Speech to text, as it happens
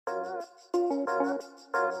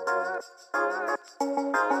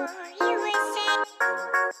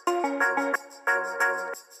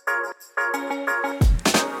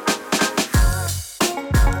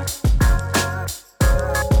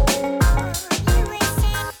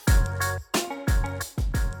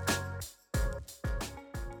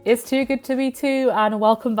It's Too Good to Be Two, and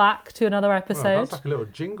welcome back to another Well, episode. that's like a little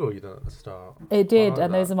jingle you done at the start. It did, I like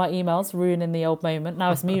and those that. are my emails ruining the old moment.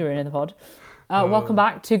 Now it's me ruining the pod. Welcome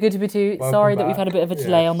back, Too Good to Be Two. welcome Sorry that we've had a back. bit of a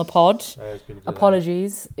delay on the pod. It's been a delay.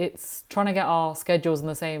 Apologies. It's trying to get our schedules in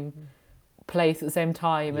the same place at the same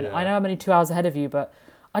time. And I know I'm only 2 hours ahead of you, but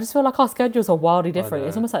I just feel like our schedules are wildly different.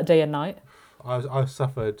 It's know. almost like day and night. I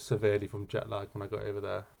suffered severely from jet lag when I got over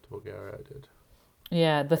there to Bulgaria. I did.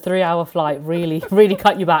 Yeah, the 3-hour flight really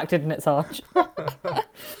cut you back, didn't it, Sarge?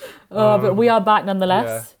 But we are back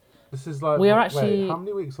nonetheless. This is like We are wait, actually- how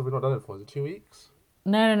many weeks have we not done it for? Is it 2 weeks?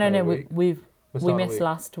 No. A We, week? we've Missed we out on a missed week.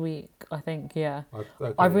 last week, I think. Yeah.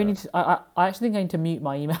 Okay, I really need to, I actually think I need to mute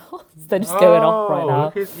my emails. They're just going off right now.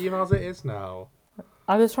 Look whose emails it is now.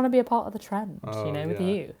 I was trying to be a part of the trend, Oh, with yeah,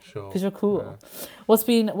 you. Sure. Because you're cool. Yeah. What's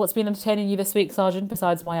been entertaining you this week, Sergeant,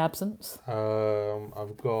 besides my absence?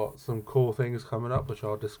 I've got some cool things coming up, which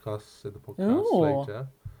I'll discuss in the podcast Ooh. later.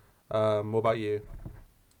 What about you?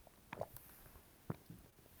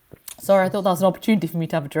 Sorry, I thought that was an opportunity for me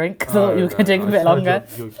to have a drink. I thought you were going to take a bit longer.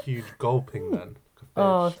 You're huge gulping then.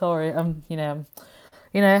 Oh, sorry.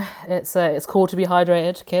 It's cool to be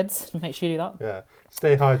hydrated, kids. Make sure you do that. Yeah.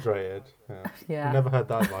 Stay hydrated. Yeah. Yeah. Never heard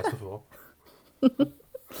that advice before.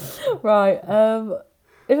 Right.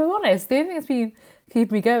 If I'm honest, the only thing that's been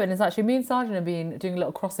keeping me going is actually me and Sergeant have been doing a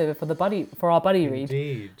little crossover for our buddy read.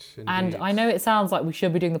 Indeed. And I know it sounds like we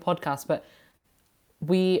should be doing the podcast, but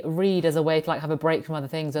we read as a way to like have a break from other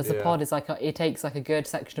things. As the Yeah. pod is like it takes like a good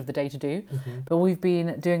section of the day to do. But we've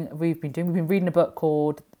been reading a book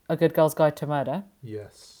called A Good Girl's Guide to Murder.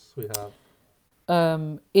 Yes, we have.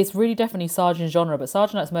 It's really definitely Sergeant's genre, but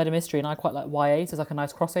Sergeant likes murder mystery, and I quite like YA, so it's like a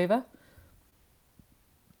nice crossover.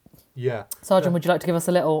 Yeah. Sergeant, would you like to give us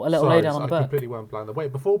a little Sorry, lowdown on the I book? completely went blank.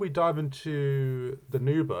 Wait, before we dive into the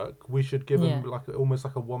new book, we should give him Yeah. almost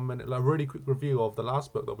like a 1 minute, like a really quick review of the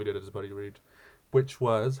last book that we did as a buddy read, which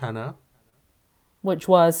was Hannah, Which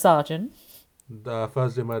was Sergeant. the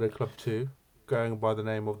Thursday Murder Club 2, going by the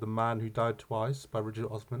name of The Man Who Died Twice by Richard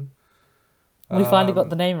Osman. We finally got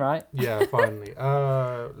the name right. Yeah, finally.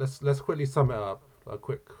 Let's quickly sum it up. A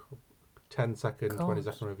quick 10-second, God.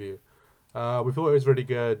 20-second review. We thought it was really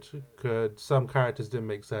good. Some characters didn't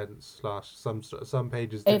make sense. Some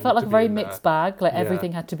pages. It Didn't felt like need a to be very in mixed there. bag. Like Yeah.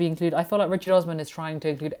 everything had to be included. I feel like Richard Osman is trying to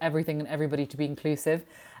include everything and everybody to be inclusive,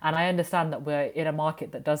 and I understand that we're in a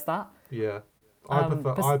market that does that. Yeah,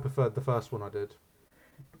 But- I preferred the first one. I did.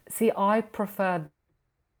 See, I preferred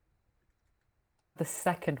the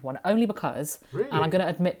second one only because, Really? and I'm going to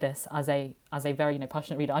admit this as a very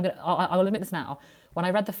passionate reader. I will admit this now. When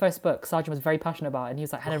I read the first book, Sergeant was very passionate about it, and he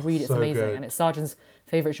was like, "Hannah, read, it's so amazing," good. and it's Sergeant's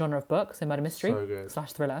favorite genre of books, so murder mystery So good. /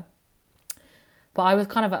 thriller. But I was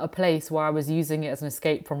kind of at a place where I was using it as an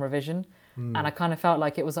escape from revision. Hmm. And I kind of felt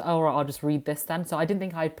like it was, all right, I'll just read this then. So I didn't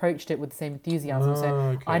think I approached it with the same enthusiasm. So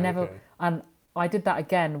Okay, I never, okay. and I did that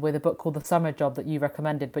again with a book called The Summer Job that you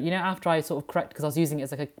recommended. But after I sort of because I was using it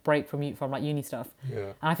as like a break from like uni stuff. Yeah.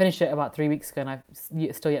 And I finished it about 3 weeks ago, and I've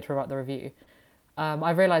still yet to write the review.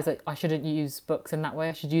 I realised that I shouldn't use books in that way.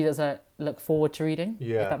 I should use it as a look forward to reading,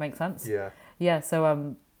 Yeah. if that makes sense. Yeah. Yeah,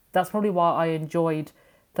 so that's probably why I enjoyed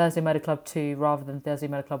Thursday Murder Club 2 rather than Thursday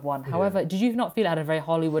Murder Club 1. However, did you not feel it had a very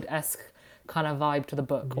Hollywood-esque kind of vibe to the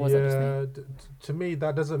book, or was it just me? To me,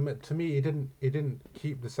 that doesn't. To me, it didn't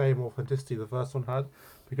keep the same authenticity the first one had,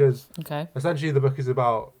 because Okay. essentially the book is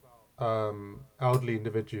about elderly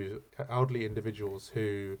individuals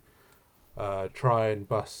who try and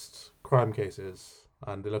bust crime cases,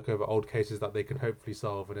 and they look over old cases that they can hopefully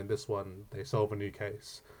solve, and in this one they solve a new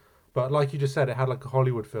case. But like you just said, it had like a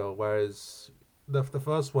Hollywood feel, whereas the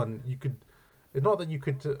first one you could. It's not that you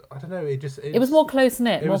could. I don't know. It was more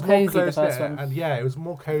close-knit, more cozy, the first one. and yeah, it was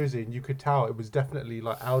more cozy, and you could tell it was definitely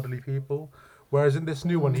like elderly people. Whereas in this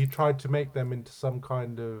new one, he tried to make them into some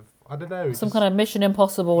kind of, I don't know, Some kind of Mission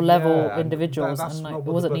Impossible level yeah, and individuals, that's and like, not it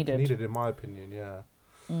what wasn't the book needed. in my opinion. Yeah.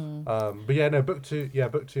 But yeah, no, book two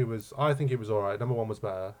was. I think it was alright. Number one was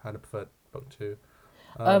better, and I preferred book two.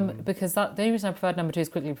 Because the only reason I preferred number 2 is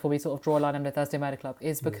quickly before we sort of draw a line under Thursday Murder Club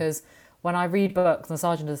is because when I read books, and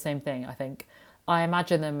Sergeant does the same thing, I think, I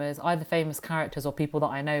imagine them as either famous characters or people that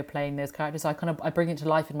I know playing those characters. So I bring it to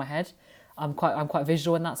life in my head. I'm quite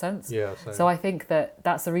visual in that sense. Yeah. Same. So I think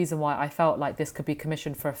that's the reason why I felt like this could be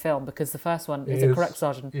commissioned for a film, because the first one, is it correct,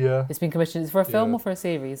 Sergeant? Yeah. It's been commissioned. Is it for a film Yeah. or for a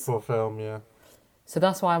series? For film, yeah. So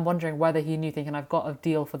that's why I'm wondering whether he knew, thinking I've got a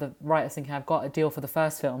deal for the writers, thinking I've got a deal for the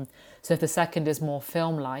first film. So if the second is more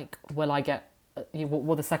film-like, will I get?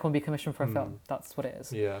 Will the second one be commissioned for a film? That's what it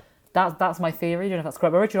is. Yeah. That's my theory. I don't know if that's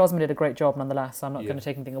correct, but Richard Osman did a great job nonetheless. So I'm not Yeah. going to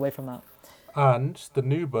take anything away from that. And the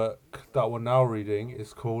new book that we're now reading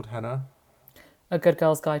is called Henna. A Good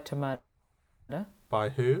Girl's Guide to Murder. By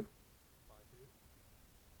who?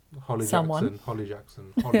 Holly Someone. Jackson. Holly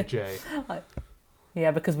Jackson. Holly J.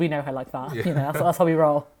 Yeah, because we know her like that. Yeah. You know, that's how we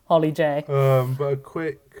roll. Holly J. But a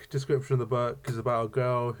quick description of the book is about a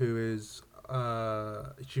girl who is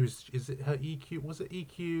is it her EQ, was it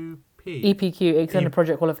EQP? EPQ, Extended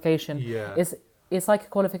Project Qualification. Yeah. It's like a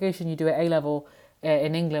qualification you do at A level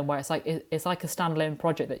in England, where it's like a standalone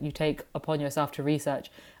project that you take upon yourself to research,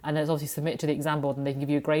 and then it's obviously submitted to the exam board, and they can give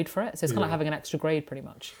you a grade for it. So it's kind of like having an extra grade, pretty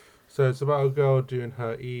much. So it's about a girl doing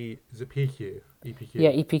her is it PQ? EPQ?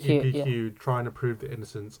 Yeah, EPQ. EPQ, trying to prove the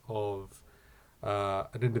innocence of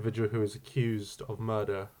an individual who is accused of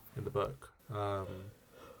murder in the book.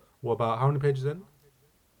 What about, how many pages in?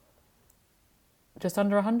 Just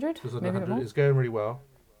under 100? Just under Maybe a bit 100. more. It's going really well.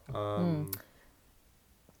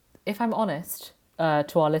 If I'm honest,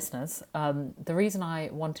 to our listeners, the reason I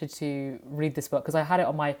wanted to read this book, because I had it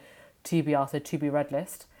on my TBR, so to be read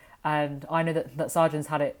list, and I know that Sargent's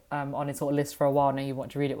had it on his sort of list for a while, and he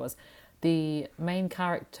wanted to read it, was the main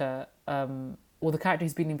character, or the character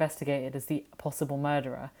who's been investigated as the possible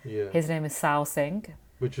murderer. Yeah. His name is Sao Singh,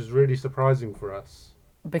 Which is really surprising for us.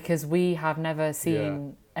 because we have never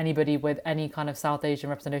seen anybody with any kind of South Asian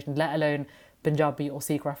representation, let alone Punjabi or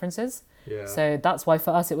Sikh references. Yeah. So that's why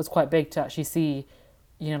for us it was quite big to actually see,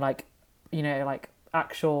 like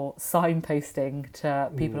actual signposting to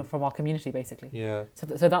people from our community, basically. Yeah.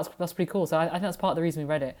 So that's pretty cool. So I think that's part of the reason we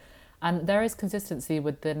read it. And there is consistency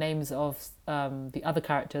with the names of the other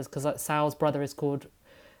characters, because like Sao's brother is called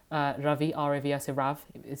Ravi, R-A-V, so Rav.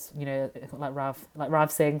 It's like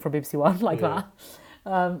Rav Singh from BBC One, that.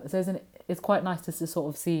 So it's quite nice to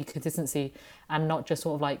sort of see consistency and not just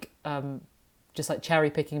sort of like just like cherry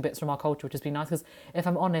picking bits from our culture, which has been nice. Because if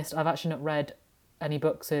I'm honest, I've actually not read any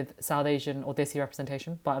books with South Asian or Desi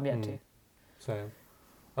representation, but I'm yet to. Same.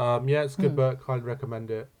 Yeah, it's a good book. Highly recommend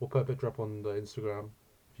it. We'll put a picture up on the Instagram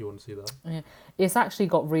if you want to see that. Yeah, it's actually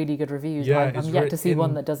got really good reviews. Yeah, I'm yet to see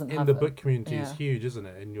one that doesn't have. In the book community, yeah. it's huge, isn't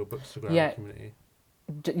it? In your Bookstagram community.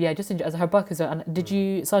 Just as her book is. And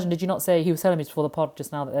Sergeant, did you not say, he was telling me before the pod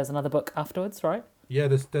just now that there's another book afterwards, right? Yeah,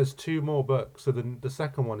 there's two more books. So the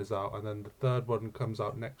second one is out, and then the third one comes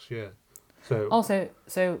out next year. So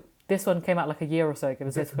so this one came out like a year or so ago.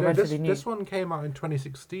 Was this relatively new? This one came out in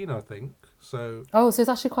 2016, I think. So so it's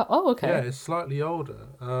actually quite. Oh, okay. yeah, it's slightly older.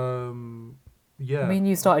 Yeah. I mean,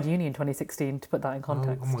 you started uni in 2016, to put that in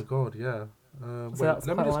context. Oh my god, yeah. that's let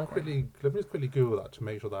me quite a while just quickly Google that to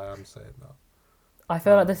make sure that I am saying that. I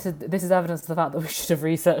feel like this is evidence of the fact that we should have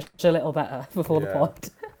researched a little better before the pod.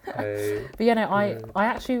 But yeah, no, I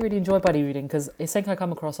actually really enjoy buddy reading, because it's something I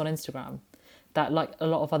come across on Instagram that, like a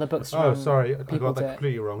lot of other books. Oh, sorry, I people got that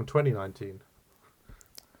completely wrong. 2019.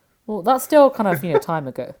 Well, that's still kind of time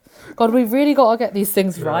ago. God, we've really got to get these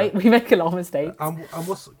things right. We make a lot of mistakes. And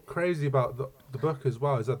what's crazy about the book as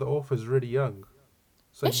well is that the author's really young.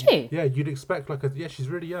 So Is she? Yeah, you'd expect she's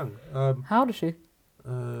really young. How old is she?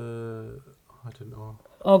 I don't know.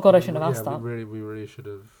 Oh God, I shouldn't have asked that. We really should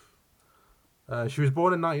have. She was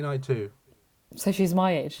born in 1992. So she's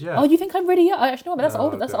my age. Yeah. Oh, you think I'm really young? Actually, no, but that's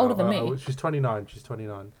older. That's older than me. She's 29. She's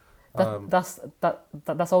 29. That's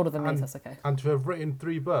older than me. So that's okay. And to have written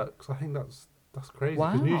 3 books, I think that's crazy.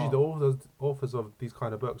 Because usually the authors of these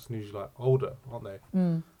kind of books are usually like older, aren't they?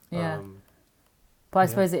 Yeah. But I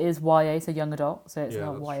suppose it is YA, so young adult, so it's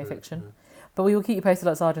not YA fiction. Yeah. But we will keep you posted,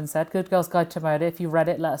 like Sargent said. Good Girl's Guide to Murder. If you read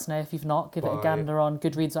it, let us know. If you've not, give it a gander on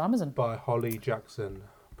Goodreads or Amazon. By Holly Jackson,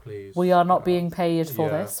 please. We are not being paid for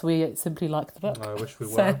this. We simply like the book. I wish we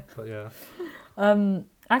were, but yeah.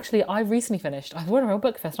 Actually, I recently finished. We're a real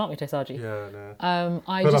book fest, aren't we, Tosaji? Yeah, no.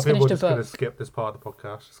 I just finished a book. Just going to skip this part of the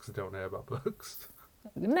podcast just because they don't know about books.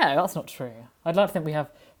 No, that's not true. I'd like to think we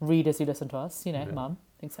have readers who listen to us, Mum,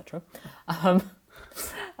 etc.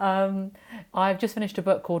 I've just finished a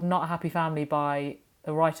book called Not a Happy Family by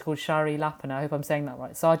a writer called Shari Lapana. I hope I'm saying that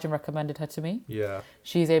right. Sargent recommended her to me. Yeah.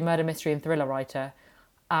 She's a murder mystery and thriller writer.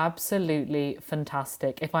 Absolutely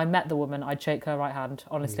fantastic. If I met the woman, I'd shake her right hand.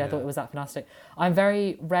 Honestly, I thought it was that fantastic. I'm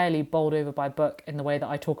very rarely bowled over by a book in the way that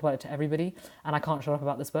I talk about it to everybody, and I can't shut up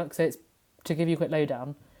about this book. So it's, to give you a quick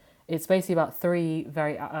lowdown, it's basically about 3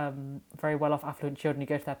 very well-off affluent children who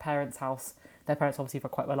go to their parents' house. Their parents obviously are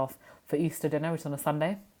quite well off for Easter dinner, which is on a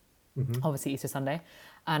Sunday. Mm-hmm. Obviously Easter Sunday.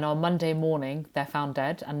 And on Monday morning, they're found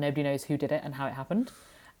dead and nobody knows who did it and how it happened.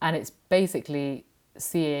 And it's basically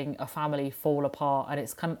seeing a family fall apart, and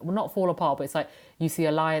it's kind of, well, not fall apart, but it's like you see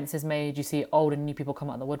alliances made, you see old and new people come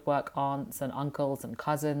out of the woodwork, aunts and uncles and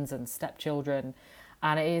cousins and stepchildren,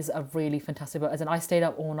 and it is a really fantastic book. As in, I stayed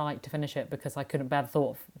up all night to finish it because I couldn't bear the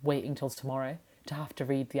thought of waiting till tomorrow to have to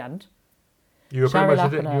read the end. You were Shari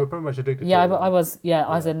you were pretty much addicted Yeah, to it. I was. Yeah,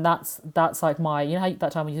 as in that's like my. You know how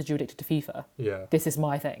that time when you said you were addicted to FIFA. Yeah. This is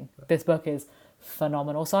my thing. This book is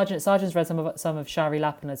phenomenal. Sergeant's read some of Shari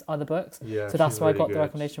Lapina's other books. Yeah, so that's she's where I really got the good.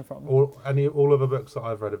 recommendation from. All of the books that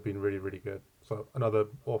I've read have been really, really good. So another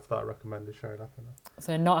author that I recommend is Shari Lapina.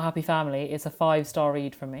 So Not a Happy Family. It's a 5-star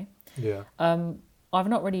read from me. Yeah. I've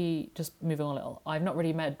not really, just moving on a little, I've not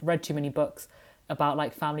really read too many books about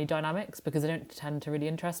like family dynamics because they don't tend to really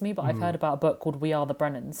interest me, but I've heard about a book called We Are the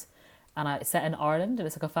Brennans, and it's set in Ireland, and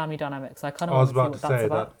it's like a family dynamic, so I kind of I was want to about see what to say that's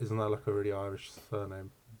about. that isn't that like a really Irish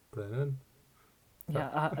surname? Brennan.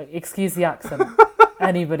 Yeah, excuse the accent.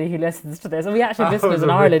 Anybody who listens to this, and we actually have That was listeners in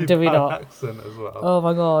a Ireland, really do we bad not? accent as well. Oh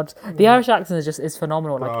my god, the Irish accent is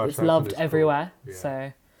phenomenal. The Like Irish it's accent loved is cool. everywhere. Yeah.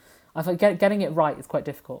 So I thought getting it right is quite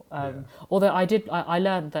difficult. Although I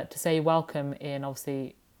learned that to say welcome in,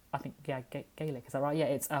 obviously, I think Gaelic, is that right? Yeah,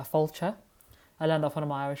 it's Fulcher. I learned that from one of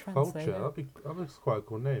my Irish friends. Fulcher, So, yeah. that's quite a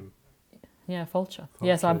cool name. Yeah, Fulcher.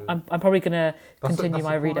 Yeah, so Fulcher. I'm probably gonna continue that's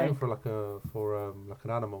my a cool reading. name for like an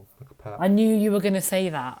animal, like a pet. I knew you were gonna say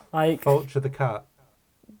that. Like, Fulcher the cat.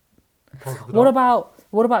 Fulcher the what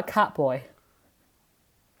dog. about Catboy?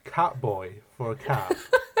 Catboy for a cat?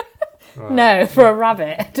 Right. No, for a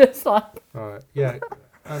rabbit. Just like Right. Yeah.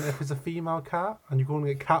 And if it's a female cat and you're calling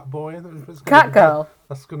it Catboy, Cat Girl.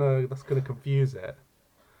 that's gonna confuse it.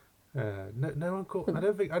 No one call. I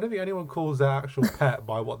don't think anyone calls their actual pet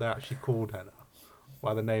by what they actually called her,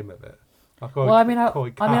 by the name of it. Like, Well, I mean,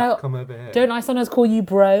 come over here. Don't I sometimes call you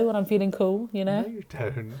bro when I'm feeling cool? You know. No, you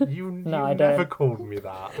don't. You No, I never don't. called me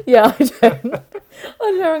that. Yeah, I don't. I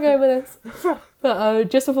don't know where I'm going with this. But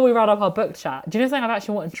just before we round up our book chat, do you know something I've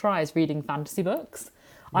actually wanted to try is reading fantasy books?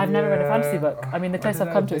 I've never read a fantasy book. I mean, the closest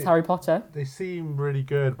I've come to is Harry Potter. They seem really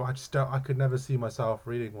good, but I could never see myself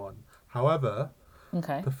reading one. However,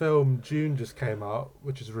 Okay. the film June just came out,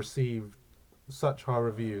 which has received such high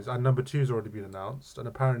reviews, and number 2's already been announced, and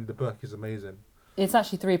apparently the book is amazing. It's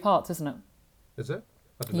actually 3 parts, isn't it? Is it?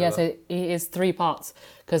 I didn't know Yeah, that. so it is 3 parts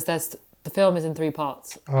because the film is in 3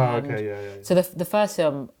 parts. Oh, and okay, yeah. So the first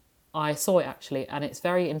film, I saw it actually, and it's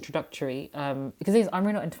very introductory. Because I'm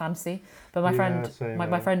really not into fantasy, but my Yeah, friend, same, my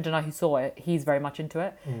yeah. friend and I who saw it, he's very much into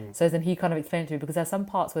it. So then he kind of explained to me because there's some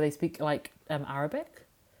parts where they speak like Arabic,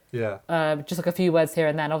 Yeah. just like a few words here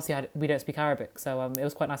and there. And obviously, we don't speak Arabic, so it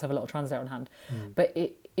was quite nice to have a little translator on hand. But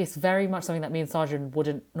it's very much something that me and Sargent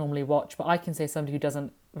wouldn't normally watch. But I can say somebody who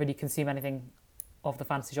doesn't really consume anything of the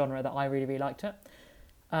fantasy genre that I really, really liked it.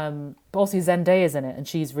 But also Zendaya's in it, and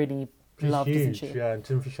she's really She's loved, huge, isn't she? yeah. And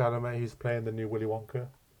Timothy Chalamet, he's playing the new Willy Wonka,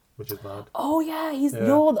 which is mad. Oh yeah,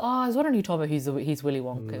 Yeah. I was wondering who told me he's Willy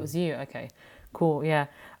Wonka. It was you. Okay, cool. Yeah.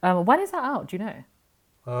 When is that out? Do you know?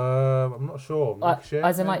 I'm not sure. Next year,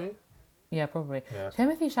 as in, like, maybe? Yeah, probably. Yeah.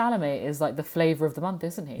 Timothy Chalamet is like the flavour of the month,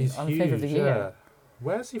 isn't he? He's The huge, flavour of the year. yeah.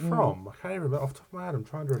 Where's he from? I can't even remember. Off the top of my head, I'm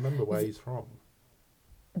trying to remember where he's from.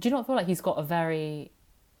 Do you not feel like he's got a very...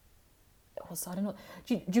 I don't know.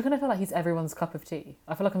 Do you kind of feel like he's everyone's cup of tea?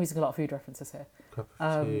 I feel like I'm using a lot of food references here. Cup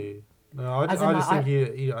of tea. No, I as just in,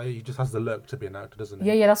 think he just has the look to be an actor, doesn't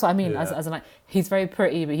he? Yeah, that's what I mean. Yeah. As in, like, he's very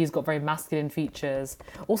pretty, but he's got very masculine features.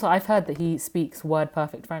 Also, I've heard that he speaks word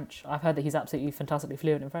perfect French. I've heard that he's absolutely fantastically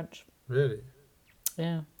fluent in French. Really?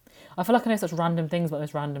 Yeah. I feel like I know such random things about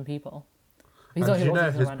those random people. He's And not do you even know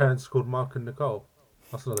also his random. parents are called Mark and Nicole?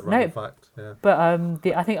 That's another No. random fact. Yeah. But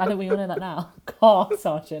I think we all know that now. God,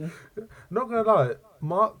 Sergeant. Not gonna lie,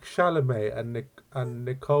 Mark Chalamet and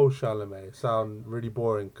Nicole Chalamet sound really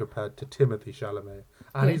boring compared to Timothy Chalamet,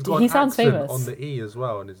 and Yeah, he's got he an sounds accent famous. on the E as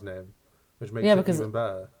well in his name, which makes Yeah, it because- even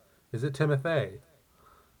better. Is it Timothy?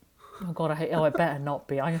 Oh God, I hate. Oh, it better not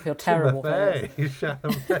be. I'm gonna feel terrible for this. Timothy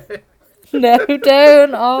Chalamet. No,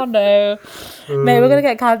 don't. Oh no, mate, we're gonna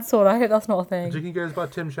get cancelled. I hope that's not a Do you thing. think he goes by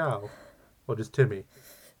Tim Chow, or just Timmy?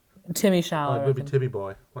 Timmy Oh, Shower. maybe Timmy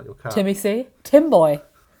Boy, like your cat. Timmy C. Tim Boy.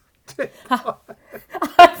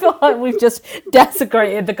 I feel like we've just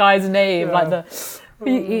desecrated the guy's name. Yeah. Like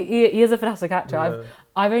he is a fantastic actor. Yeah.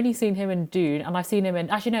 I've only seen him in Dune, and I've seen him in.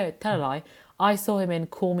 Actually, no, tell a lie. I saw him in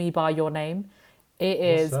Call Me by Your Name. It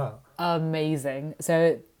What's is that? amazing.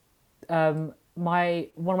 So, one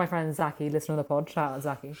of my friends, Zaki, listen to the pod. Shout out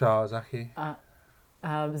Zaki. Shout out Zaki.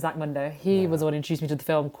 Zach Mundo. He was the one who introduced me to the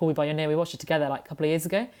film Call Me by Your Name. We watched it together like a couple of years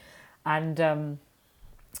ago, and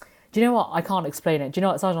do you know what? I can't explain it. Do you know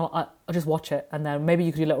what, Sergeant? I'll just watch it, and then maybe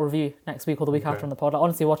you could do a little review next week or the week Okay. after on the pod. Like,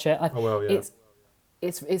 honestly, watch it. I will, yeah.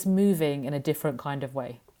 it's moving in a different kind of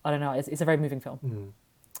way. I don't know. It's a very moving film.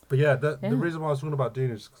 But yeah, the Yeah. reason why I was talking about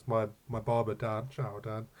Dune is because my barber Dan, shout out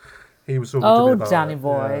Dan, he was talking to Oh, me about Danny it.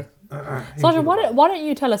 boy. Yeah. He was Sergeant, talking about why don't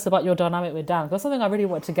you tell us about your dynamic with Dan? That's something I really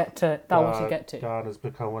want to get to. That I want to get to. Dan has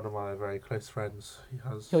become one of my very close friends. He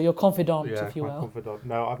has. Your confidant, Yeah, if you my will. confidant.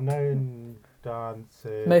 No, I've known Dan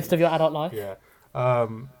since Most of your adult life. Yeah.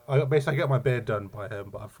 Basically I get my beard done by him,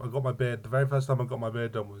 but I got my beard. The very first time I got my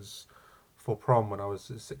beard done was for prom when I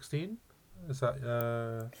was 16. Is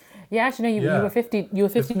that? Yeah, actually, no. You were 15. You were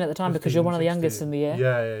 15 at the time because you're one of the 16. youngest in the year.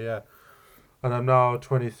 Yeah. And I'm now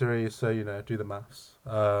 23, so do the maths.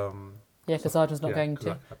 Yeah, because Sergeant's not going 'cause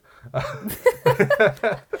to. I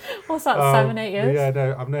What's that? can. 7-8 years. Yeah,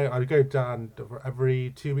 no. I go down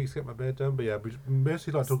every 2 weeks to get my beard done. But yeah, we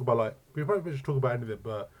mostly like talk about we probably just talk about anything,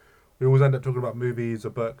 but we always end up talking about movies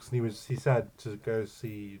or books. And he said to go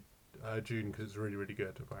see Dune because it's really really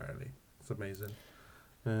good. Apparently, it's amazing.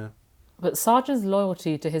 Yeah. But Sergeant's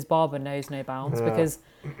loyalty to his barber knows no bounds Yeah. because,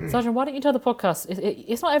 Sergeant, why don't you tell the podcast?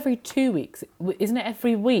 It's not every 2 weeks, isn't it?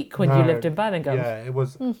 Every week when you No, lived in Birmingham. Yeah, it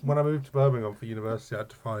was when I moved to Birmingham for university. I had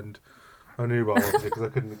to find a new barber obviously because I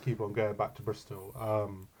couldn't keep on going back to Bristol.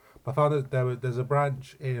 I found that there's a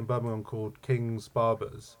branch in Birmingham called King's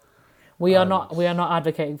Barbers. We are not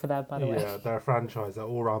advocating for that, by the way. Yeah, they're a franchise. They're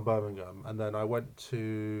all around Birmingham. And then I went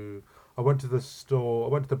to the store. I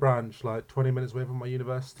went to the branch like 20 minutes away from my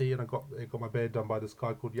university, and I got my beard done by this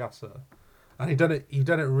guy called Yasser, and he done it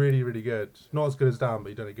really really good. Not as good as Dan, but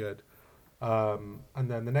he done it good. And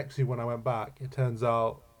then the next year when I went back, it turns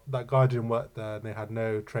out that guy didn't work there, and they had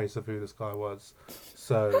no trace of who this guy was.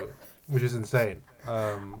 So, which is insane.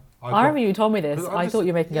 I remember you told me this. I thought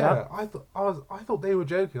you were making it up. I thought they were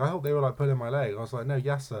joking. I thought they were like pulling my leg. I was like, no,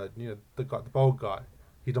 Yasser, the bald guy.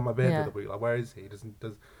 He done my beard the other week. Like, where is he?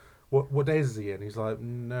 What days is he in? He's like,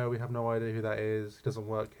 no, we have no idea who that is. He doesn't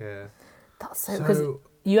work here. That's so because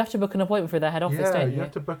you have to book an appointment for their head office, don't you? Yeah, you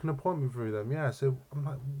have to book an appointment through them. Yeah, so I'm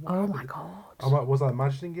like, what Oh happened? my god! I'm like, was I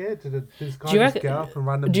imagining it? Did this guy Do you just reckon- get up and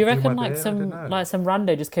randomly Do you do reckon my like beard? I don't know. some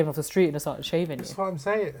rando just came off the street and just started shaving you? That's what I'm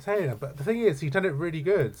saying. But the thing is, he done it really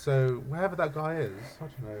good. So wherever that guy is, I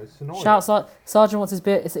don't know. It's annoying. Sergeant wants his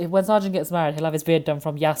beard. When Sergeant gets married, he'll have his beard done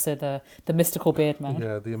from Yasser, the mystical beard man.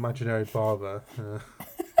 Yeah, the imaginary barber.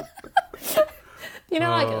 You know,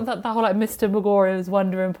 like that whole like Mr. Megorium's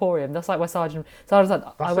Wonder Emporium. That's like where Sergeant's like,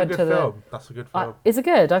 That's I a went good to film. That's a good film. Is it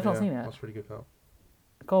good? I've not Yeah, seen it. That's a really good film.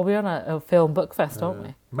 God, we're on a film book fest, aren't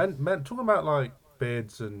we? Men talking about like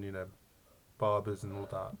beards and barbers and all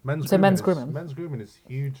that. Men's grooming is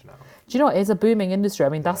huge now. Do you know what? It's a booming industry. I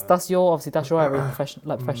mean, that's your area of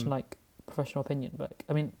professional opinion, but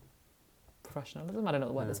I mean, professionalism. I don't know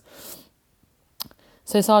what the word is.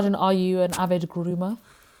 So, Sergeant, are you an avid groomer?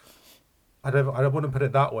 I wouldn't put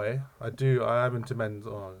it that way. I am into men's. I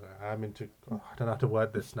don't know how to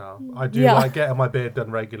word this now. I do like getting my beard done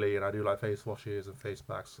regularly, and I do like face washes and face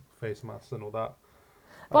masks and all that.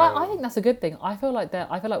 But I think that's a good thing. I feel like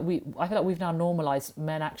we've now normalised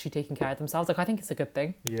men actually taking care of themselves. Like I think it's a good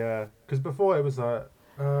thing. Yeah, because before it was like,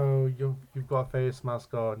 oh, you've got a face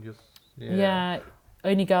mask on. Yeah,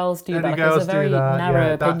 only girls do Only that. girls It's a very do that.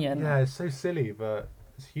 narrow opinion. Yeah, it's so silly, but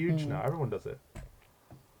it's huge now. Everyone does it.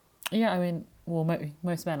 Yeah, I mean, well,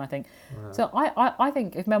 most men, I think. Yeah. So I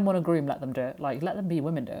think if men want to groom, let them do it. Like, let them be.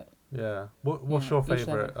 Women do it. Yeah. What's your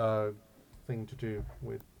favourite thing to do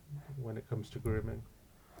when it comes to grooming?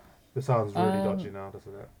 This sounds really dodgy now,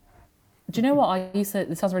 doesn't it? Do you know what this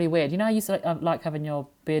sounds really weird. You know, I used to like having your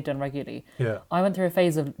beard done regularly. Yeah. I went through a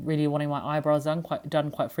phase of really wanting my eyebrows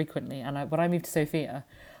done quite frequently, and when I moved to Sophia,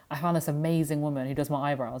 I found this amazing woman who does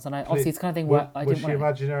my eyebrows, and obviously it's the kind of thing where I didn't want. Was she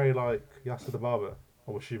imaginary like Yasser the barber?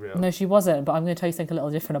 Or was she real? No, she wasn't. But I'm going to tell you something a little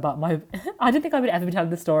different about my. I didn't think I would ever be telling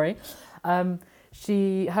this story. Her and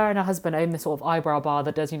her husband own this sort of eyebrow bar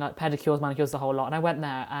that does like pedicures, manicures, the whole lot. And I went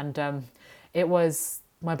there, and it was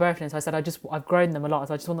my birthday. So I said I've grown them a lot,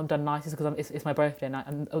 so I just want them done nicely because it's my birthday.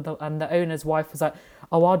 And the owner's wife was like,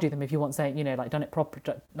 "Oh, I'll do them if you want something, like done it proper,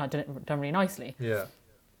 like done really nicely." Yeah.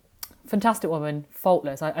 Fantastic woman,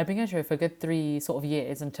 faultless. I've been going to her for a good 3 sort of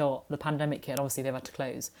years until the pandemic hit. Obviously, they've had to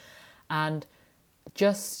close, and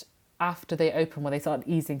just after they opened, when they started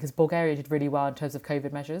easing, because Bulgaria did really well in terms of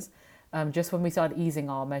COVID measures, just when we started easing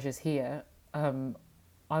our measures here, I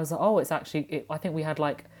was like, oh, it's actually, I think we had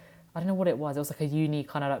like, I don't know what it was like a uni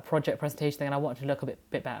kind of like project presentation thing, and I wanted to look a bit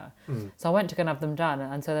better. So I went to go and have them done,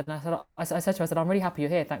 and so then I said to her, I'm really happy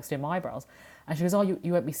you're here, thanks to my eyebrows. And she goes, oh,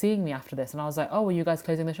 you won't be seeing me after this. And I was like, oh, are you guys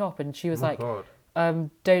closing the shop? And she was God.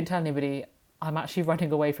 Don't tell anybody. I'm actually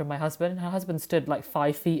running away from my husband. Her husband stood like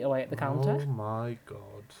 5 feet away at the counter. Oh my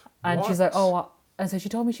God. And she's like, and so she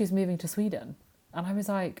told me she was moving to Sweden. And I was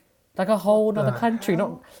like a whole the other country, not.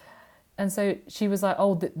 hell? And so she was like,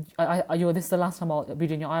 "Oh, this is the last time I'll be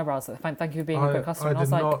doing your eyebrows. So thank you for being a great customer." I And I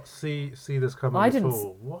did was like, not see this coming "I at didn't."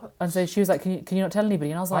 all. What? And so she was like, can you not tell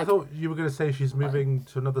anybody?" And I was I like, thought you were going to say she's moving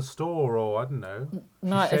to another store, or I don't know.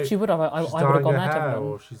 "No, if she would have, I She's would have dyeing gone her there to hair, them."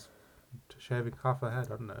 or she's shaving half her head. I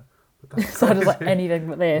don't know. But that's So I was like, crazy. anything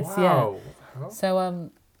but this, yeah. Wow. Well, So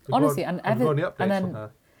honestly, and have you got any updates and on then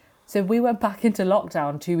her? so we went back into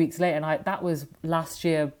lockdown 2 weeks later, and that was last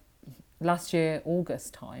year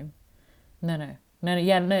August time.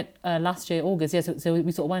 Last year August. Yeah, so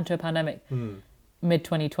we sort of went into a pandemic mid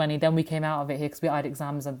 2020. Then we came out of it here because we had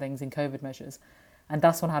exams and things in COVID measures, and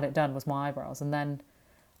that's when I had it done was my eyebrows. And then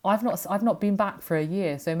I've not been back for a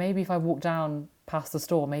year. So maybe if I walk down past the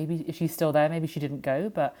store, maybe if she's still there, maybe she didn't go.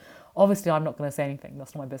 But obviously, I'm not going to say anything.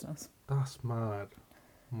 That's not my business. That's mad.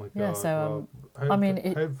 Oh my god. Yeah. So Well, I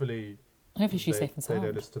mean, hopefully she's safe and they don't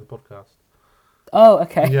sound. listen to the podcast. Oh,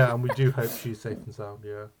 okay. Yeah, and we do hope she's safe and sound.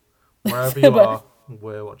 Yeah, wherever you are,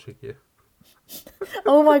 we're watching you.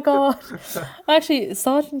 Oh my god! Actually,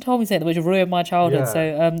 Sergeant told me something which ruined my childhood.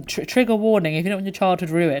 Yeah. So, trigger warning: if you don't want your childhood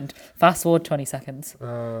ruined, fast forward 20 seconds.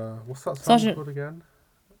 What's that song Sergeant- called again?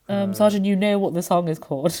 Sergeant, you know what the song is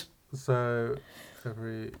called So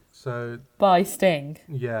by Sting.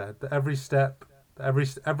 yeah, every step,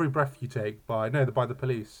 every breath you take by the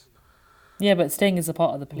Police. Yeah, but Sting is a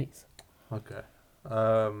part of the Police. Okay.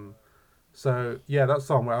 So yeah, that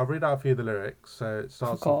song. Where I'll read out a few of the lyrics. So it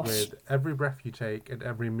starts off Gosh. with every breath you take and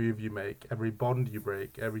every move you make, every bond you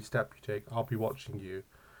break, every step you take, I'll be watching you.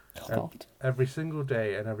 Oh god. Every single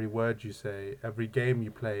day and every word you say, every game you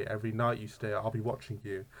play, every night you stay, I'll be watching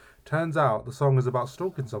you. Turns out the song is about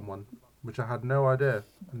stalking someone, which I had no idea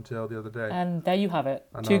until the other day. And there you have it.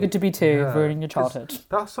 I Too know. good to be two, Yeah, ruining your 'cause childhood.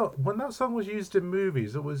 That song, when that song was used in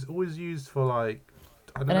movies, it was always used for like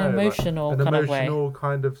I don't An know, emotional like, kind an of way. emotional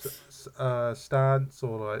kind of stance,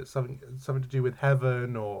 or like something to do with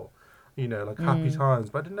heaven, or like happy times.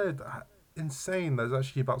 But I didn't know that insane. That's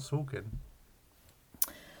actually about stalking.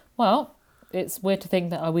 Well, it's weird to think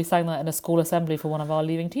that we sang that in a school assembly for one of our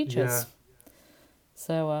leaving teachers. Yeah.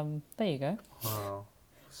 So there you go. Wow.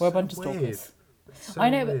 We're a So bunch of weird. stalkers. It's so I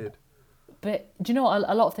know, weird. But do you know what?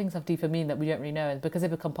 A lot of things have deeper meaning that we don't really know, and because they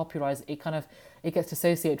become popularized, it gets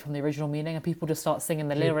dissociated from the original meaning, and people just start singing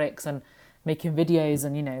the lyrics and making videos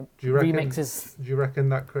and Do you reckon, remixes. Do you reckon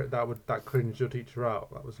that cringed your teacher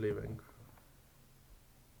out that was leaving?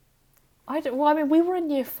 Well, I mean, we were in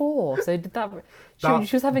year 4, so did that?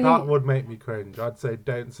 She was having. That would make me cringe. I'd say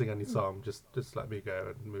don't sing any song. Just let me go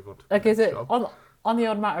and move on to the Like, is next it job. on the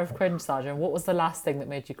odd matter of cringe, Sergeant? What was the last thing that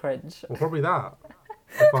made you cringe? Well, probably that.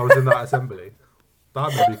 If I was in that assembly,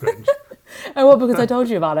 that made me cringe. Oh, well, because I told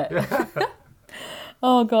you about it.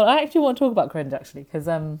 Oh god, I actually want to talk about cringe actually, because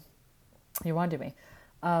you reminded me.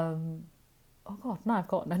 Oh god, no, I've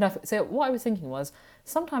got no. So what I was thinking was,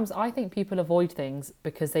 sometimes I think people avoid things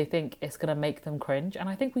because they think it's going to make them cringe, and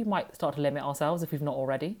I think we might start to limit ourselves if we've not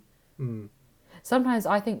already. Sometimes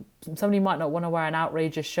I think somebody might not want to wear an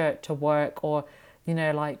outrageous shirt to work, or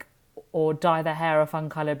or dye their hair a fun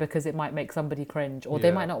colour because it might make somebody cringe, or they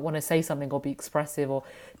Yeah. might not want to say something or be expressive or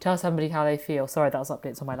tell somebody how they feel. Sorry, that was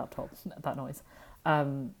updates on my laptop, that noise.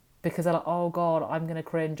 Because they're like, oh god, I'm going to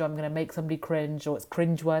cringe, or I'm going to make somebody cringe, or it's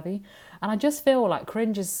cringe-worthy. And I just feel like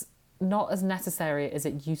cringe is not as necessary as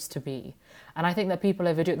it used to be. And I think that people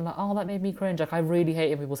overdo it, and they're like, oh, that made me cringe. Like, I really hate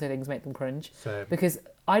when people say things make them cringe. Same. Because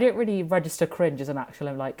I don't really register cringe as an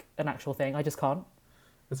actual thing. I just can't.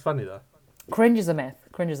 It's funny though. Cringe is a myth.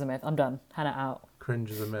 Cringe is a myth. I'm done. Hand it out. Cringe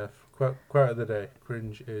is a myth. Quote of the day.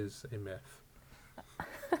 Cringe is a myth.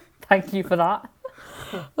 Thank you for that.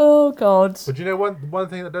 Oh god. But you know one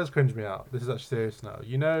thing that does cringe me out. This is actually serious now.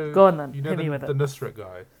 Go on then. You know Hit me with the it. Nusret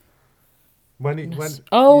guy. When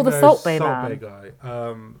Oh, you the know Salt Bay man. guy.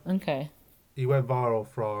 Okay. He went viral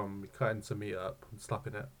from cutting some meat up and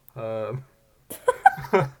slapping it. No,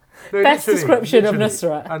 Best description of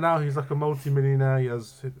literally. Nusret. And now he's like a multi-millionaire. He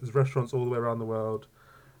has his restaurants all the way around the world.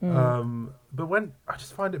 But when I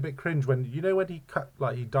just find it a bit cringe when he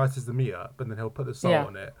he dices the meat up and then he'll put the salt Yeah.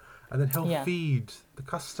 on it and then he'll Yeah. feed the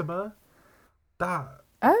customer. That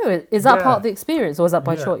Oh, is that Yeah. part of the experience, or is that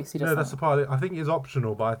by yeah. choice? He does No, that? that's the part. I think it's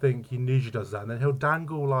optional, but I think he usually does that. And then he'll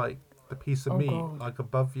dangle like the piece of Oh, meat God. like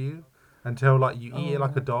above you until like you eat it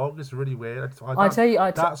like a dog. It's really weird. I tell you,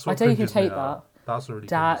 that's what I tell you who'd cringes me hate out. that. That's what really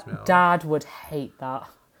cringes me out. Dad would hate that.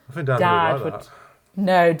 I think Dad Dad would would. like that.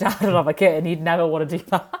 No, Dad would have a kitten. He'd never want to do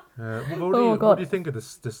that. What God. do you think of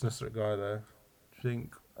this Nusret guy though? Do you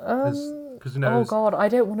think? Because Oh God, I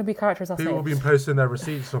don't want to be character people assassinated. have been posting their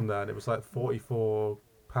receipts from there, and it was like £44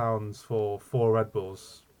 for 4 Red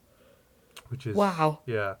Bulls, which is Wow.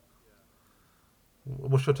 yeah.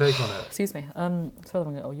 What's your take on it? Excuse me. So I'm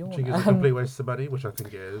going to Do you yawn. think it's a complete waste of money, which I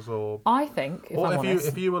think it is, I think, if I'm if honest,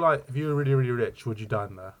 if you were really really rich, would you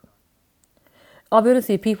dine there? I'll be honest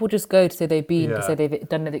with you, people just go to say they've been to Yeah. say they've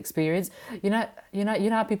done an experience. You know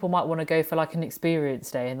how people might want to go for like an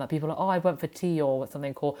experience day, and like people are like, oh, I went for tea or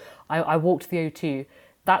something, or I walked the O2.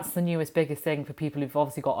 That's the newest biggest thing for people who've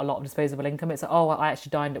obviously got a lot of disposable income. It's like, oh, I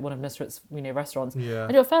actually dined at one of Nusrat's restaurants. Yeah.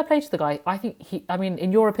 And fair play to the guy. I think I mean,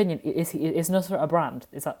 in your opinion, is Nusrat a brand?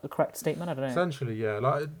 Is that the correct statement? I don't know. Essentially, yeah.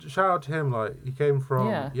 Like, shout out to him. Like, he came from,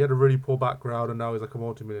 Yeah. he had a really poor background, and now he's like a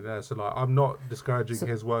multi-millionaire. So, like, I'm not discouraging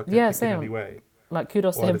his work yeah, ethic in same. any way. Like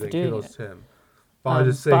kudos to Or him for anything. doing Kudos it. to him. But I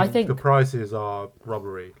just but I think the think- prices are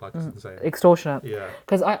robbery. Like, it's insane. Extortionate. Yeah.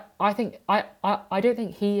 Because I think I don't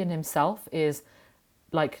think he in himself is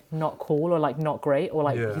like not cool or like not great or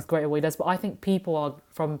like Yeah. he's great at what he does. But I think people are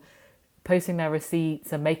from posting their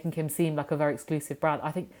receipts and making him seem like a very exclusive brand.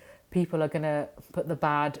 I think people are gonna put the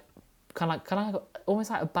bad kind of almost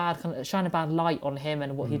like a bad kind of shine a bad light on him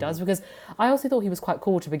and what he does, because I also thought he was quite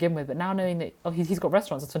cool to begin with, but now knowing that he's got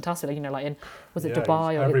restaurants, it's fantastic. Like, like in Yeah,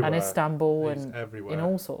 Dubai he's or everywhere. and Istanbul He's and everywhere. in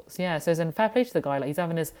all sorts. Yeah, so it's in fair play to the guy. Like he's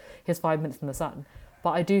having his 5 minutes in the sun. But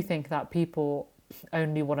I do think that people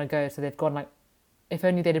only want to go, so they've gone like, if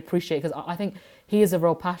only they'd appreciate, because I think he has a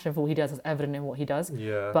real passion for what he does. It's evident in what he does.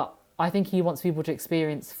 Yeah. But I think he wants people to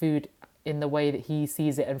experience food in the way that he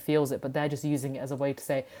sees it and feels it, but they're just using it as a way to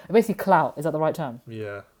say, basically clout, is that the right term?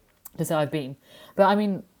 Yeah. To say I've been. But I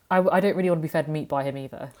mean, I don't really want to be fed meat by him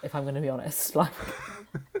either, if I'm going to be honest. Like,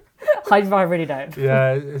 I really don't.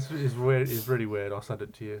 Yeah, it's weird. It's really weird. I'll send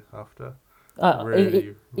it to you after.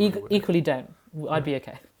 Really weird. Equally don't. I'd be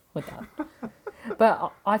okay with that.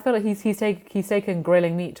 But I feel like he's taken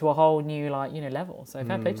grilling meat to a whole new level. So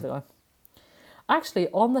fair play to the guy. Actually,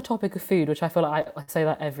 on the topic of food, which I feel like I say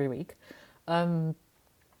that every week,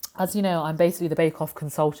 as you know, I'm basically the Bake Off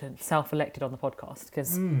consultant, self-elected on the podcast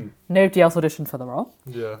because nobody else auditioned for the role.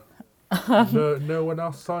 Yeah. No one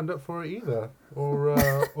else signed up for it either, or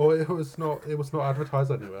it was not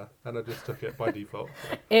advertised anywhere, and I just took it by default.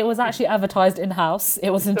 So. It was actually advertised in-house. It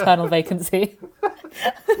was internal vacancy.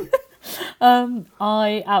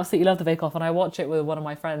 I absolutely love the Bake Off, and I watch it with one of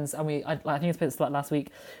my friends, and I think it's been like last week.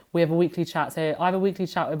 We have a weekly chat. So I have a weekly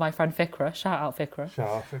chat with my friend Fikra. Shout out Fikra. Shout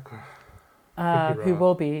out Fikra. Who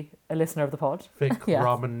will be a listener of the pod. Thick Yeah.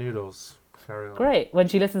 ramen noodles. Carry on. Great. When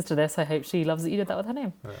she listens to this, I hope she loves that you did that with her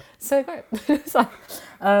name. Yeah. So great. So,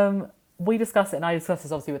 we discussed it, and I discussed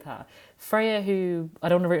this obviously with her. Freya, who I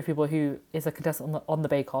don't want to ruin it for people, who is a contestant on the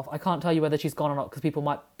Bake Off. I can't tell you whether she's gone or not because people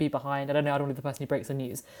might be behind. I don't know. I don't want to be the person who breaks the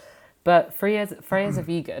news. But Freya's a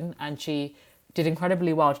vegan, and she did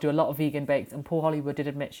incredibly well to do a lot of vegan bakes. And Paul Hollywood did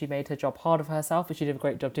admit she made her job harder for herself, but she did a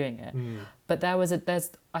great job doing it. But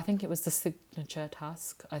I think it was the signature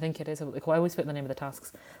task. I think it is. I always put the name of the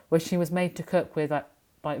tasks, where she was made to cook with like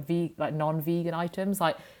non-vegan items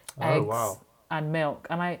like eggs and milk.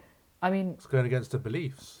 And I mean, It's going against the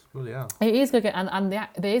beliefs. Well, yeah. it is going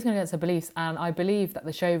it is going against her beliefs. And I believe that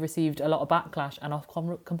the show received a lot of backlash and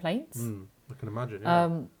Ofcom complaints. I can imagine.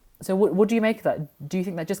 Yeah. So what do you make of that? Do you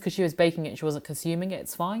think that just because she was baking it, she wasn't consuming it,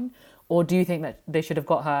 it's fine? Or do you think that they should have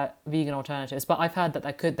got her vegan alternatives? But I've heard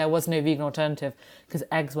that there was no vegan alternative because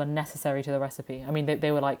eggs were necessary to the recipe. I mean,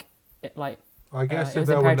 they were like. I guess it if was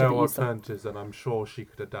there were imperative no that you still- alternatives, then I'm sure she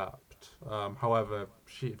could adapt. However,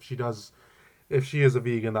 if she is a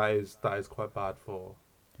vegan, that is quite bad for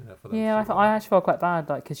for them. Yeah, to- I actually felt quite bad,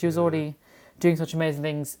 like, because she was already doing such amazing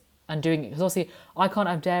things and doing it. Because obviously, I can't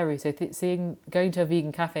have dairy, so going to a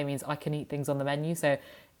vegan cafe means I can eat things on the menu. So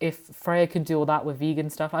if Freya can do all that with vegan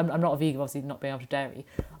stuff, I'm not a vegan, obviously, not being able to dairy.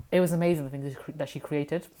 It was amazing the things that she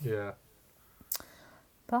created. Yeah.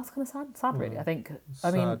 But that's kind of sad, really. I think. I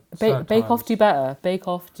Sad- mean, sad Bake Off times. do better. Bake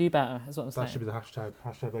Off do better. Is what I'm That saying. should be the hashtag.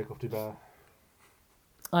 Hashtag Bake Off Do Better.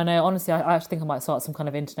 I know. Honestly, I actually think I might start some kind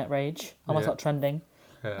of internet rage. I might Yeah. start trending.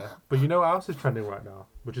 Yeah. But you know what else is trending right now?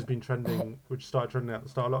 Which has been trending, which started trending at the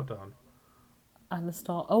start of lockdown. And the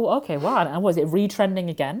start. Oh, okay. Wow. And was it re-trending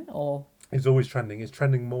again, or? It's always trending. It's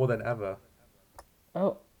trending more than ever.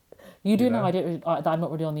 Oh, you do You know know? I don't. That I'm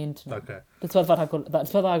not really on the internet. Okay. That's why I got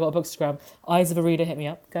a Bookstagram. Eyes of a reader, hit me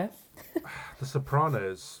up. Okay. The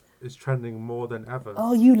Sopranos is trending more than ever.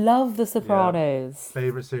 Oh, you love The Sopranos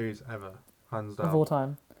Favorite series ever, hands down. of all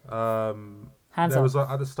time. Hands There up. was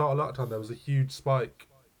at the start of lockdown, there was a huge spike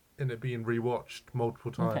in it being rewatched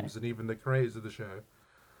multiple times, Okay. and even the creators of the show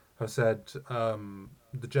have said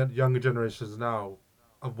younger generations now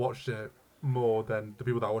have watched it more than the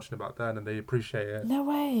people that are watching it back then, and they appreciate it No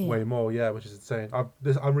way. way more. Yeah, which is insane. I'm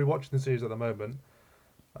rewatching the series at the moment,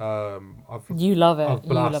 You love it. I've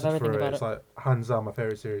You love blasted everything through it. about It's it. like hands down my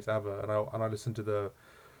favorite series ever, and I listen to the What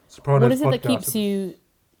Sopranos is it podcast.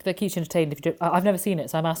 that keeps you entertained? If you do, I've never seen it,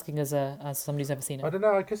 so I'm asking as somebody who's never seen I it. don't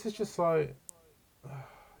know. I guess it's just like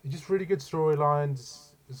it's just really good storylines.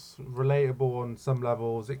 It's relatable on some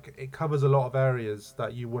levels. It covers a lot of areas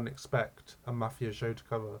that you wouldn't expect a mafia show to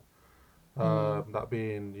cover. Mm. That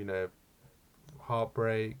being,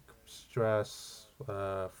 heartbreak, stress,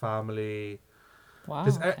 family,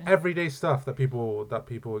 just Wow. Okay. everyday stuff that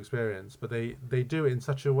people experience. But they do it in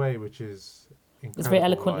such a way which is It's very incredible.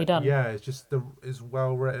 eloquently Like, done. yeah, it's just it's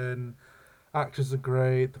well written. Actors are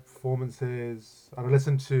great. The performances. And I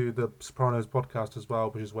listen to the Sopranos podcast as well,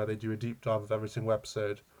 which is where they do a deep dive of every single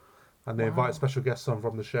episode, and they invite Wow. special guests on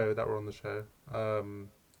from the show that were on the show. And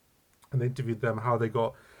they interviewed them how they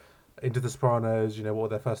got into the Sopranos. What were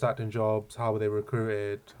their first acting jobs? How were they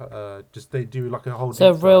recruited? Just they do like a whole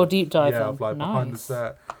So deep real dive. deep dive Yeah, then. of like behind the Nice.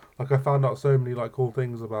 set. Like I found out so many like cool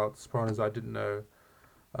things about the Sopranos I didn't know.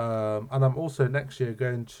 And I'm also next year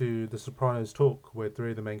going to the Sopranos talk with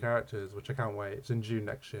three of the main characters, which I can't wait. It's in June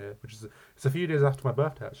next year, which is it's a few days after my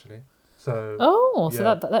birthday actually. So Oh, so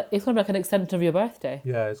yeah, that it's gonna be like an extension of your birthday.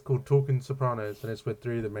 yeah, it's called Talking Sopranos, and it's with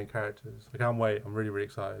three of the main characters. I can't wait. I'm really really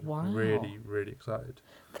excited. Wow. Really really excited.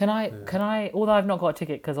 Can I? Yeah. Can I? Although I've not got a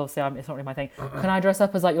ticket because obviously it's not really my thing. Can I dress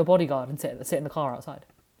up as like your bodyguard and sit in the car outside,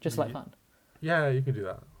 just like Ye- fun? Yeah, you can do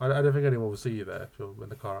that. I don't think anyone will see you there if you're in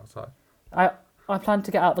the car outside. I I plan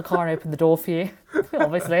to get out the car and open the door for you.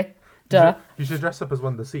 Obviously, You should, duh. you should dress up as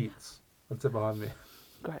one of the seats and sit behind me.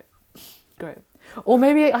 Great, great. Or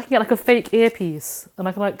maybe I can get like a fake earpiece and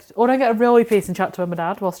I can like, or I get a real earpiece and chat to mum and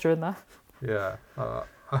dad whilst you're in there. Yeah,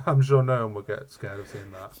 I'm sure no one will get scared of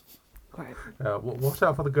seeing that. Great. Yeah, watch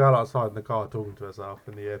out for the girl outside in the car talking to herself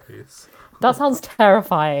in the earpiece. That sounds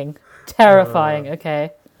terrifying. Uh, Terrifying.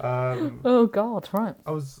 Okay. um, Oh God. Right.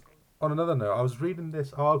 I was on another note. I was reading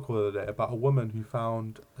this article the other day about a woman who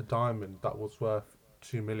found a diamond that was worth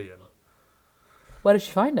 2 million. Where did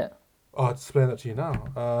she find it? I'll explain that to you now.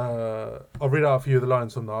 I'll read out a few of the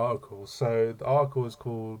lines from the article. So the article is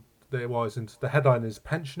called. The headline is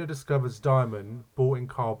 "Pensioner discovers diamond bought in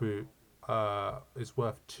car boot is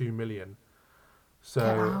worth 2 million." Get So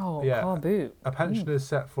out. yeah, Car boot. a pensioner is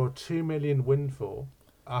set for 2 million windfall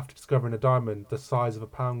after discovering a diamond the size of a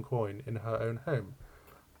pound coin in her own home.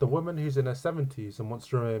 The woman, who's in her 70s and wants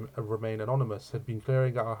to remain anonymous, had been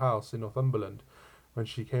clearing out her house in Northumberland when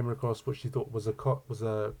she came across what she thought was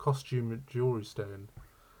a costume jewelry stone,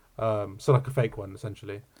 so like a fake one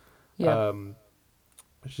essentially. Yeah. Um,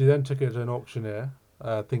 she then took it to an auctioneer,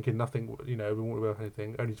 thinking nothing, it won't be worth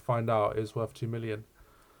anything, only to find out it was worth 2 million.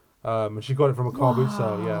 And she got it from a car boot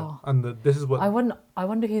sale, yeah. Wow. And this is what I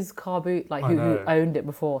wonder whose car boot, like I who know. owned it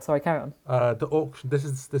before. Sorry, carry on. The auction. This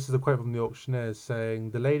is a quote from the auctioneer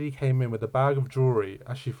saying the lady came in with a bag of jewelry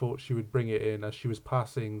as she thought she would bring it in as she was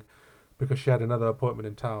passing because she had another appointment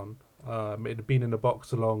in town. It had been in a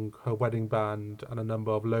box along her wedding band and a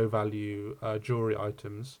number of low-value jewelry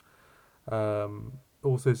items.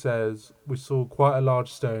 Also says we saw quite a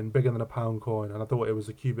large stone, bigger than a pound coin, and I thought it was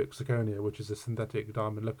a cubic zirconia, which is a synthetic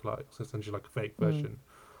diamond lookalike, so essentially like a fake version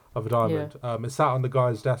of a diamond. It sat on the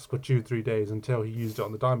guy's desk for 2-3 days until he used it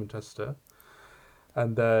on the diamond tester,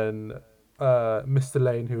 and then Mr.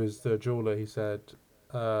 Lane, who is the jeweler, he said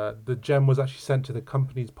the gem was actually sent to the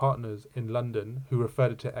company's partners in London, who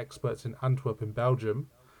referred it to experts in Antwerp in Belgium.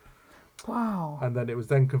 Wow. And then it was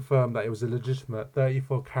then confirmed that it was a legitimate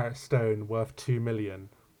 34-carat stone worth 2 million.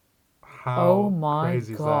 Oh How my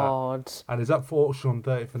crazy is that? God. And it's up for auction on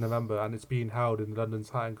 30th of November, and it's being held in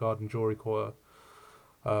London's Hatton Garden Jewellery Quarter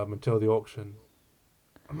until the auction.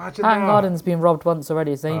 Imagine Hatton that. Garden's been robbed once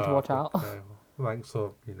already, so they need to watch out. Thanks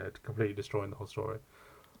for completely destroying the whole story.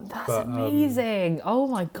 That's But, amazing. Oh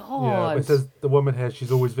my Yeah, God. it says the woman here,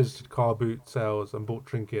 she's always visited car boot sales and bought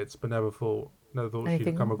trinkets, but never thought Anything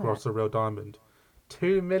she'd come like across that. a real diamond.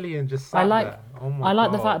 2 million just I sat like there. Oh my I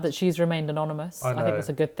like the God. fact that she's remained anonymous. I I think know. that's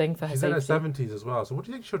a good thing for her She's in her safety. 70s as well. So what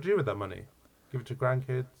do you think she'll do with that money? Give it to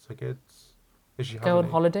grandkids, her kids? Is she Go on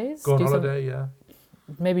having holidays. Go on do holiday, yeah.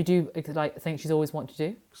 Maybe do like things she's always wanted to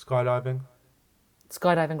do. Skydiving.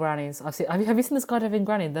 Skydiving grannies. I've seen. Have you seen the skydiving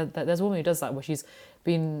granny? There's a woman who does that where she's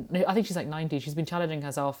been. I think she's like 90. She's been challenging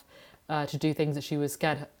herself to do things that she was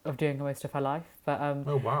scared of doing most of her life. But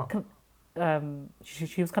Oh wow.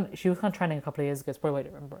 she was kind of trending a couple of years ago. It's probably a way to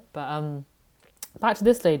remember it. But back to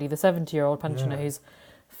this lady, the 70-year-old pensioner Yeah. who's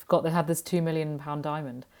they had this £2 million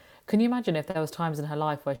diamond. Can you imagine if there was times in her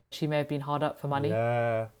life where she may have been hard up for money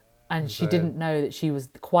Yeah. and she Insane. didn't know that she was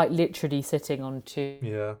quite literally sitting on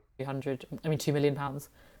Yeah. £2 million.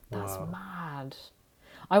 That's Wow. mad.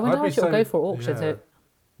 I wonder I'd how be much it will so go for auction. yeah. So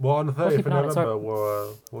Well, on the I'll 30th keep of an eye on it, sorry.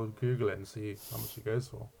 November, we'll Google it and see how much it goes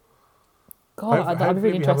for. God, I'd be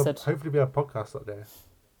really interested. Hopefully we have a podcast that day.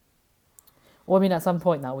 Or I mean, at some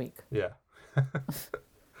point that week. Yeah.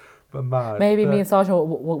 But mad. Maybe me and Sergeant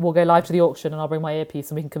will go live to the auction, and I'll bring my earpiece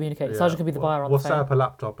and we can communicate. Yeah, Sergeant can be the buyer on we'll the set phone. up a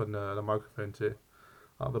laptop and a microphone too.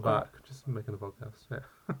 At the back, just making the podcast. Yeah.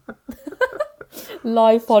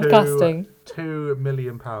 Live podcasting. £2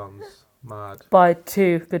 million. Mad. Buy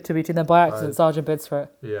 2 good to be 2, then by accident Sergeant bids for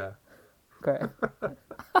it. Yeah. Great.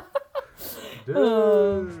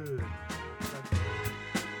 Dude.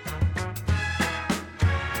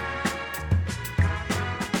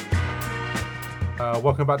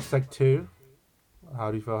 Welcome back to Seg 2.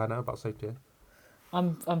 How do you feel, Hannah, about Seg 2?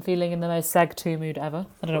 I'm feeling in the most Seg 2 mood ever.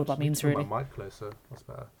 I don't know what that means really. My mic closer. That's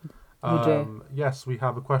better. Would you? Yes, we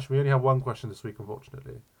have a question. We only have one question this week,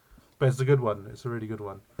 unfortunately. But it's a good one. It's a really good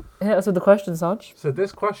one. Hit us with the question, Sarge. So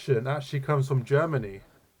this question actually comes from Germany.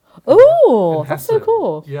 Oh, that's so Hessen.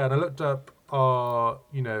 cool. Yeah, and I looked up our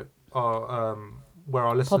where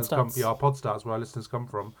our listeners come. Podstats. Yeah, our podstats, where our listeners come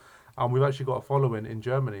from, and we've actually got a following in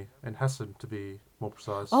Germany, in Hessen, to be more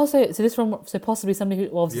precise. Oh, so possibly somebody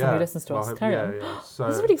who obviously somebody listens to us. Carry on. Yeah. So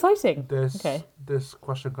This is really exciting. This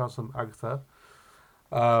question comes from Agatha.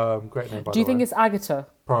 Great name, by Do you the think way. it's Agatha?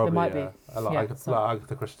 Probably, It might yeah. be. I like Yeah, Agatha, so- like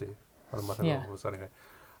Agatha Christie. One of my favourite Yeah. novels, anyway.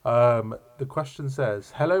 The question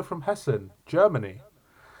says, "Hello from Hessen, Germany.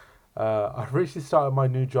 I've recently started my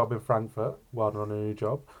new job in Frankfurt. Well done on a new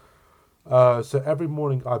job. So every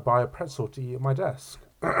morning I buy a pretzel to eat at my desk.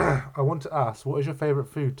 I want to ask, what is your favourite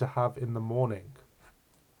food to have in the morning?"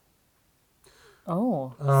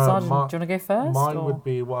 Oh, Sergeant, do you want to go first? Mine or? would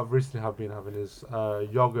be, what I've recently have been having is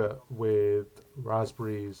yogurt with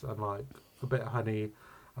raspberries and like a bit of honey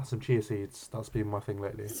and some chia seeds. That's been my thing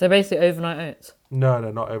lately. So basically overnight oats. No,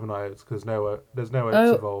 not overnight oats, because there's no oats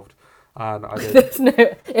Oh. involved. And I don't...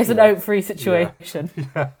 It's an Yeah. oat-free situation.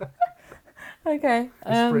 Yeah. Okay.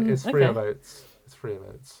 It's free of oats. It's free of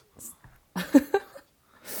oats.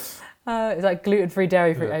 It's like gluten-free,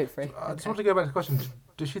 dairy-free, Yeah. oat-free. I just want to go back to the question.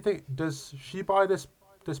 Does she buy this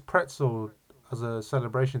pretzel as a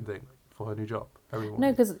celebration thing for her new job every morning?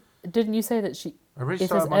 No, because didn't you say that she? I really It says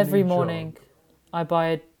started my every new job. morning, I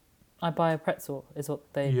buy a pretzel. Is what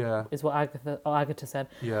Yeah, is what Agatha said.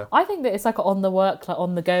 yeah. I think that it's like on the work, like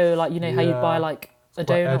on the go, like how you buy Yeah. like a It's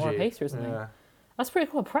quite donut or a edgy. pastry or something. Yeah. That's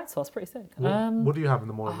pretty cool. A pretzel. That's pretty sick. What do you have in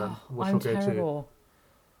the morning then? What's I'm your go-to? terrible.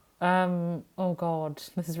 Oh God,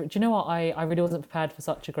 this is. Do you know what? I really wasn't prepared for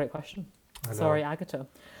such a great question. I know. Sorry, Agatha.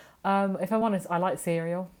 If I'm honest, I like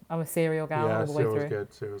cereal. I'm a cereal gal Yeah, all the way cereal's through.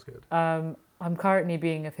 good. Cereal's good. I'm currently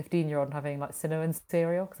being a 15-year-old and having like cinnamon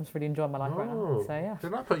cereal because I'm just really enjoying my life right now. So yeah,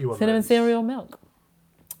 Didn't I put you on cinnamon those? cereal milk.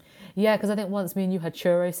 Yeah, because I think once me and you had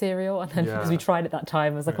churro cereal, and then because we Yeah. tried it that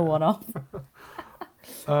time as like a one-off.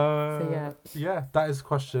 Yeah. yeah. That is a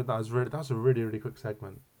question. That was a really quick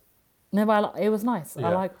segment. No, but it was nice. Yeah.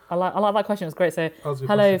 I like that question. It was great. So That was a good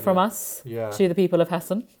hello question, from yeah. us Yeah. to the people of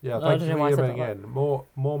Hessen. Yeah, I thank don't you know why I for said emailing that. in.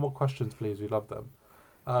 More questions, please. We love them.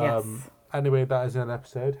 Yes. Anyway, that is an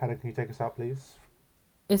episode. Hannah, can you take us out, please?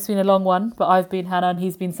 It's been a long one, but I've been Hannah and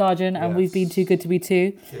he's been Sergeant, and we've been Yes. Too Good to Be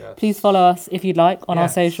Two. Yes. Please follow us if you'd like on our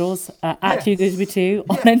Yes. socials at Yes. Too Good to Be Two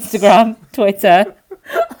on Instagram, Twitter.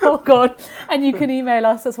 Oh God! And you can email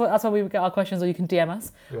us. That's why we get our questions, or you can DM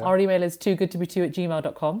us. Yeah. Our email is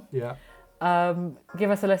togoodtobe2@gmail.com. Yeah. Give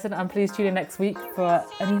us a listen, and please tune in next week for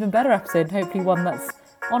an even better episode. Hopefully, one that's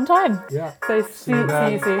on time. Yeah. So See you then.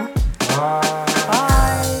 see you soon. Bye.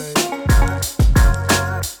 Bye.